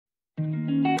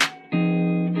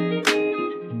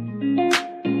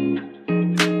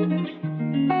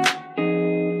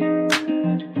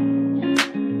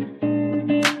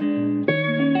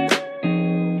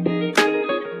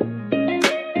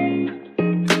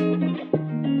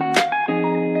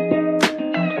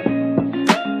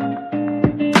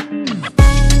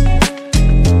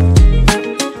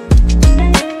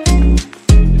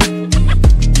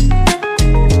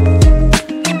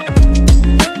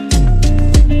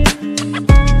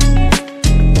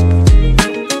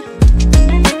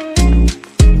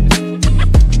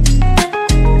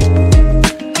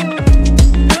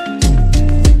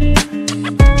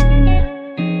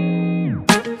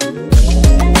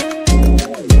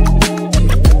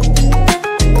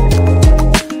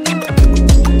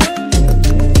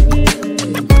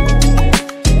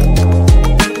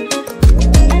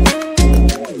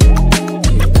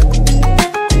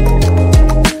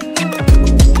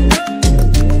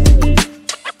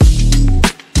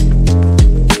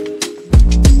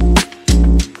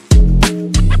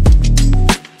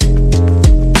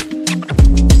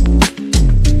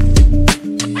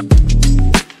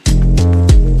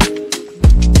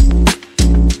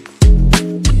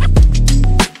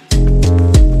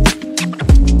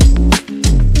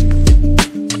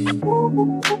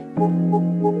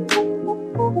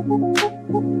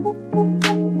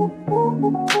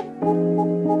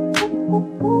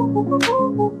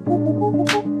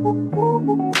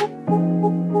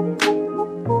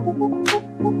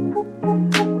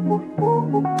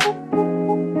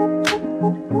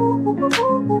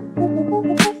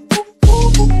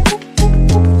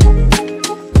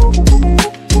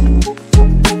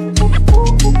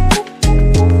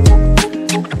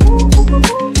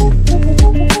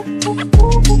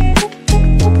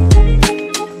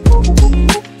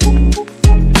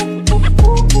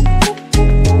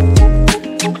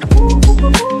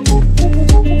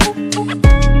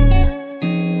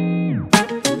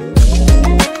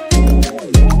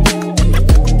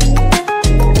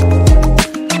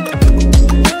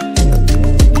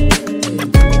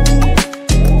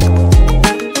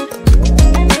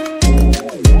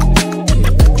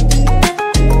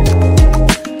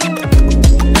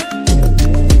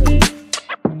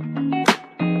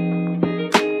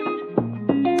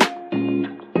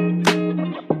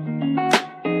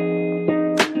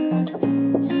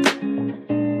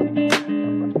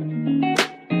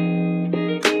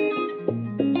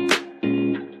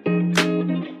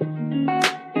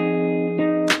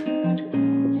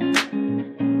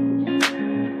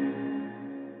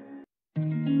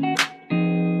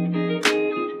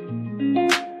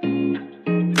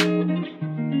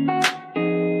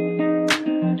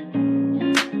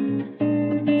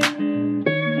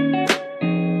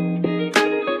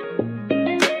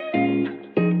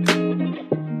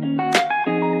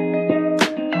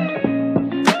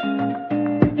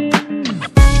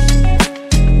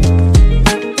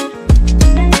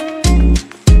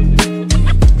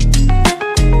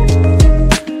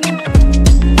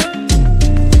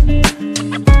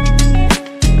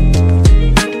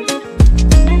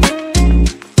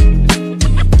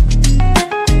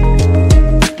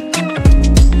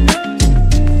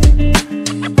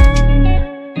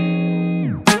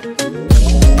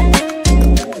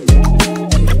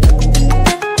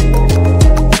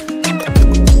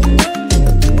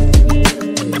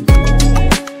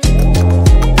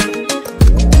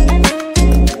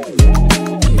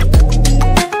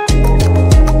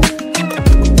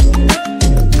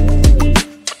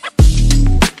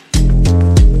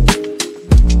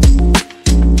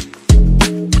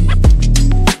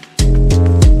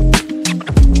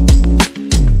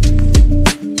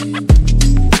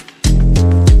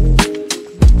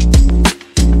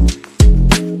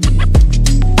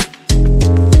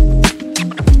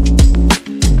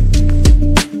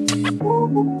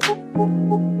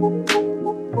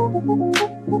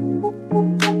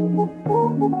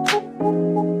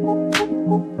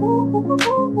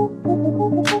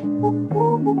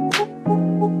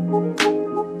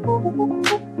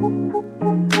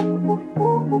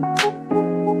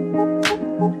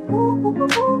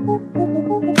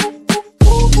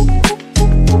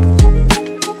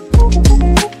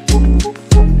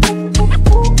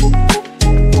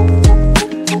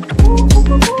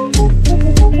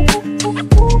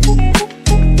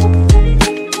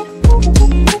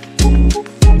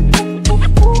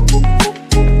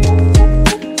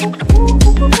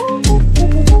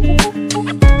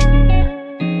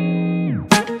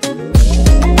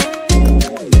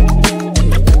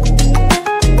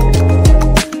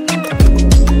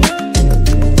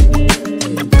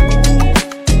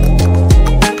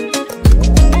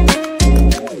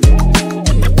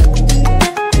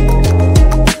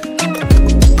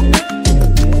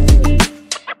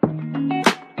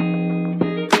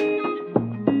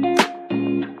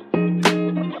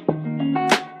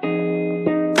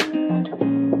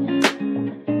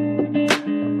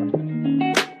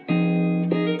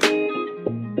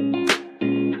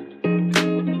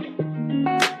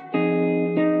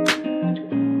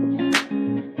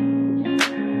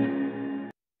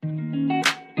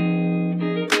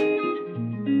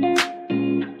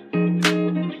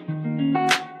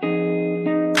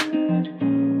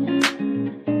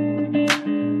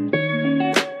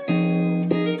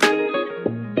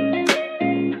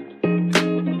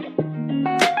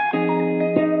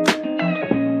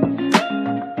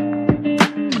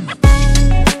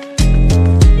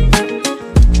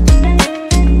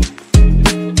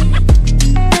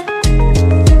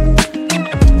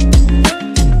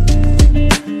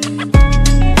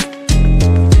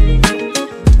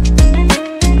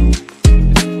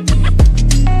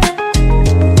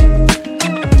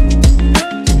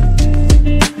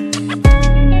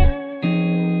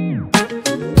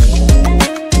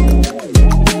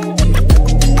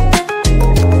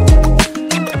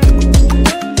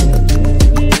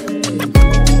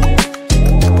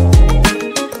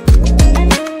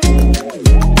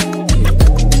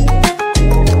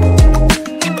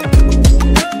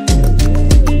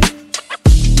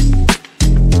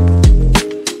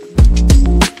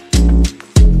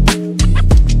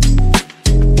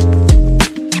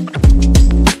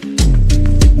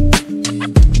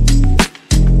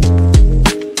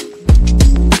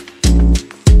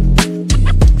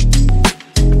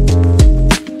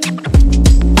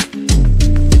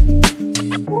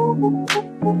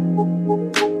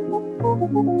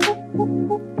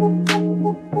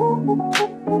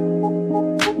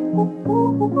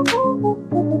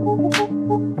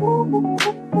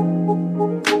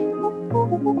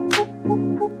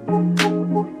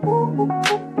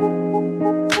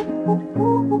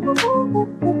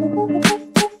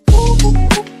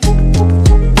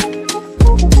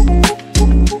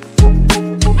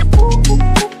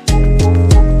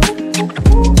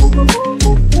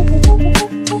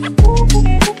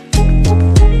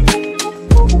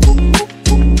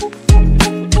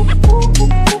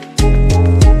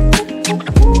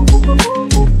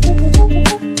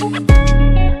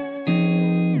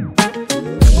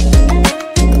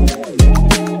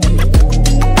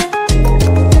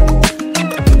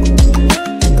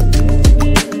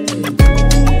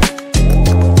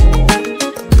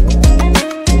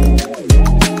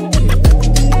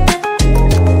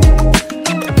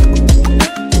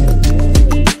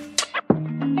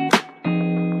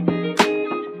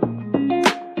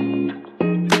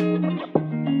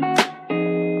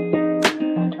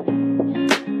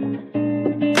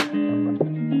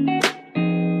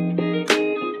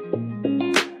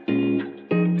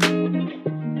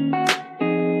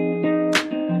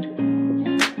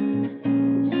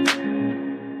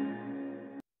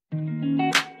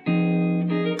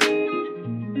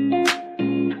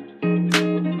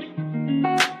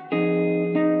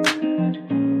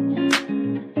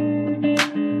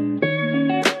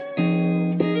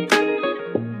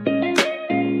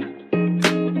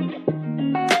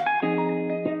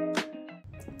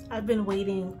I've been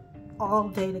waiting all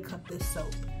day to cut this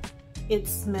soap. It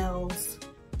smells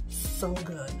so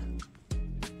good.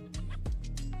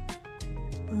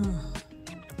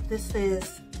 This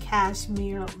is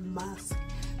Cashmere Musk,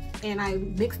 and I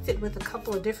mixed it with a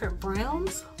couple of different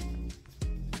browns.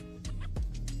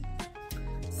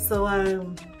 So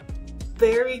I'm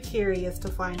very curious to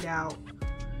find out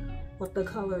what the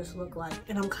colors look like.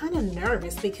 And I'm kind of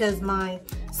nervous because my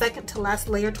second to last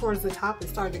layer towards the top, it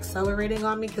started accelerating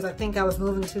on me because I think I was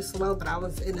moving too slow, but I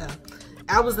was in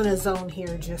a zone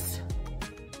here, just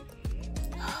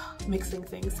mixing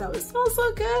things. So it smells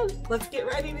so good. Let's get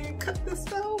ready to cut this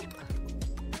soap.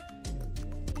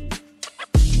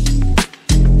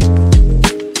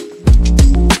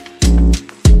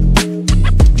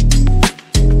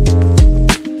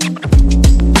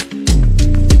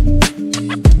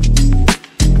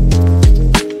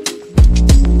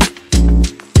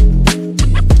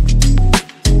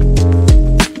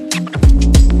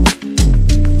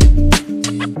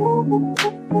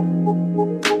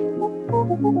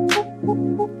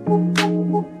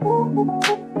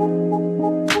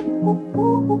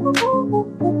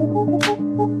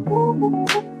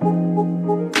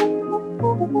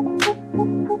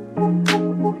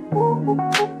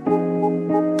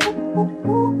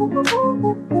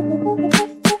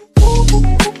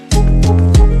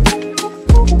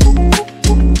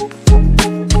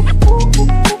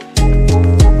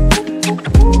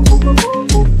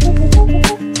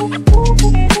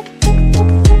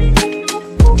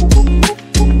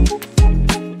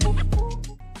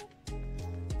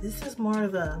 This is more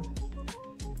of a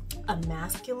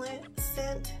masculine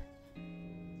scent,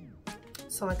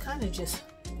 so I kind of just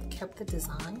kept the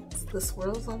designs, the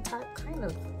swirls on top, kind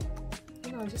of,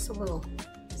 you know, just a little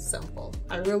simple.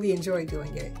 I really enjoyed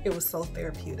doing it. It was so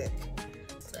therapeutic.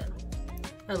 So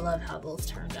I love how those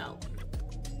turned out.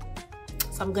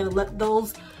 So I'm gonna let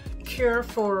those cure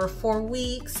for 4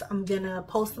 weeks. I'm gonna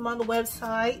post them on the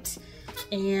website,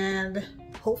 and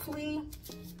hopefully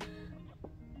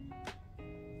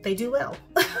they do well.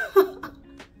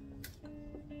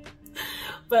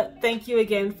 But thank you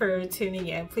again for tuning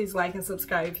in. Please like and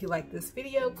subscribe if you like this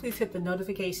video. Please hit the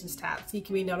notifications tab so you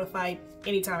can be notified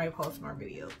anytime I post more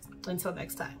videos. Until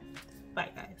next time, bye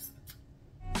guys.